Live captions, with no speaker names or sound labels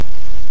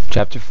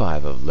Chapter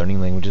 5 of Learning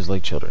Languages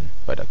Like Children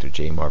by Dr.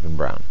 J. Marvin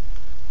Brown.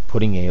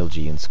 Putting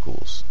ALG in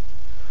Schools.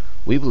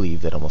 We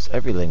believe that almost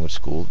every language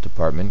school,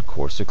 department,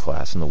 course, or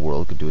class in the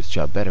world could do its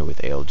job better with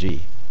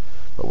ALG,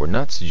 but we're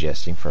not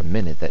suggesting for a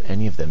minute that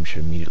any of them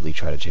should immediately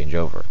try to change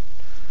over.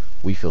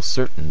 We feel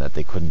certain that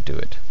they couldn't do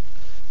it.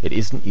 It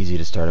isn't easy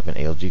to start up an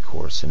ALG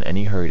course, and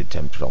any hurried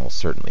attempt would almost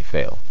certainly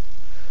fail.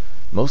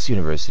 Most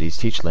universities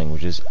teach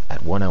languages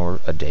at 1 hour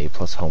a day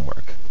plus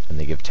homework, and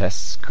they give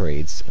tests,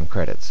 grades, and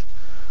credits.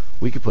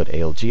 We could put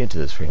ALG into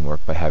this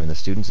framework by having the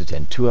students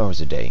attend 2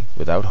 hours a day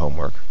without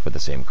homework for the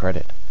same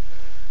credit.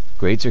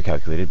 Grades are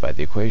calculated by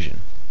the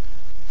equation.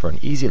 For an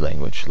easy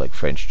language, like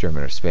French,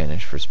 German, or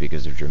Spanish for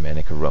speakers of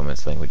Germanic or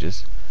Romance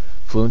languages,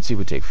 fluency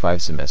would take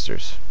 5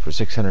 semesters for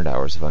 600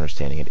 hours of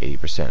understanding at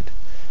 80%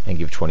 and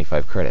give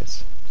 25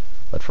 credits.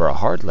 But for a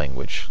hard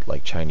language,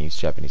 like Chinese,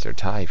 Japanese, or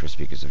Thai for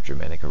speakers of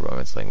Germanic or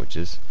Romance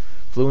languages,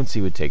 fluency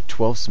would take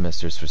 12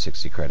 semesters for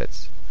 60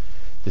 credits.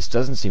 This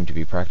doesn't seem to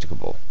be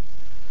practicable.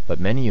 But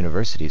many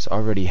universities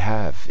already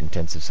have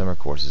intensive summer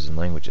courses in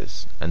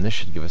languages, and this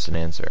should give us an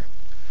answer.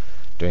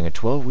 During a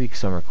 12-week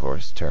summer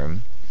course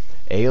term,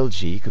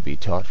 ALG could be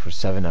taught for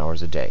 7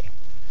 hours a day.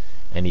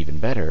 And even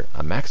better,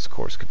 a max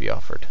course could be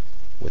offered.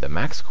 With a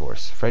max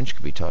course, French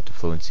could be taught to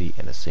fluency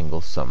in a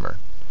single summer.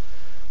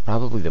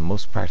 Probably the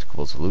most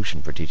practicable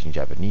solution for teaching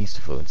Japanese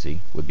to fluency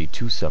would be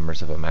 2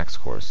 summers of a max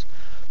course,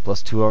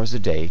 plus 2 hours a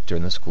day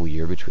during the school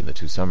year between the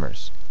 2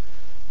 summers.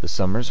 The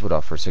summers would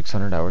offer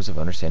 600 hours of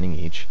understanding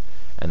each,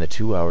 and the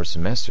 2-hour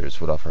semesters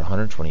would offer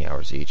 120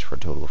 hours each for a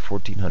total of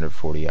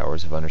 1,440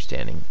 hours of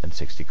understanding and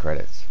 60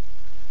 credits.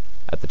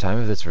 At the time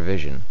of this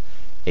revision,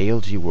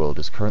 ALG World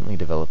is currently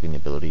developing the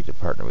ability to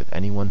partner with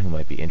anyone who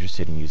might be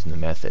interested in using the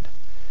method.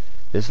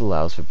 This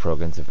allows for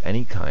programs of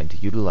any kind to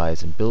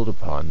utilize and build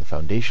upon the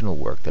foundational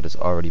work that has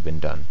already been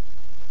done.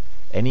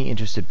 Any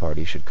interested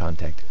party should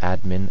contact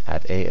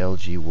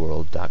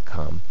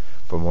admin@algworld.com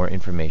for more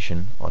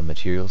information on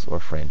materials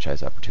or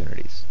franchise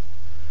opportunities.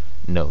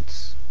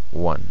 Notes.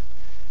 1.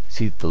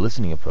 See The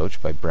Listening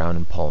Approach by Brown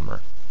and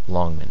Palmer,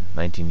 Longman,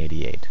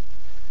 1988.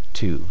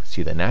 2.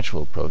 See The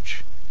Natural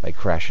Approach by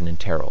Krashen and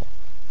Terrell,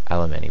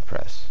 Alemanni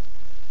Press.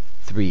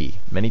 3.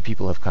 Many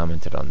people have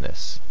commented on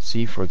this.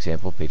 See, for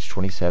example, page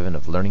 27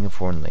 of Learning a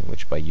Foreign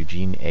Language by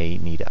Eugene A.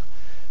 Nida,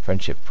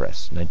 Friendship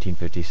Press,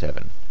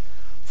 1957.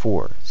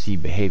 4. See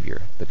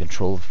Behavior, The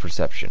Control of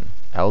Perception,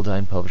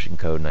 Aldine Publishing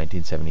Code,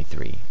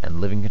 1973, and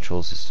Living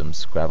Control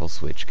Systems, Gravel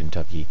Switch,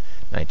 Kentucky,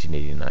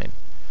 1989.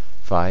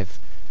 5.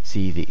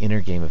 See The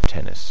Inner Game of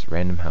Tennis,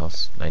 Random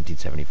House,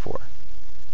 1974.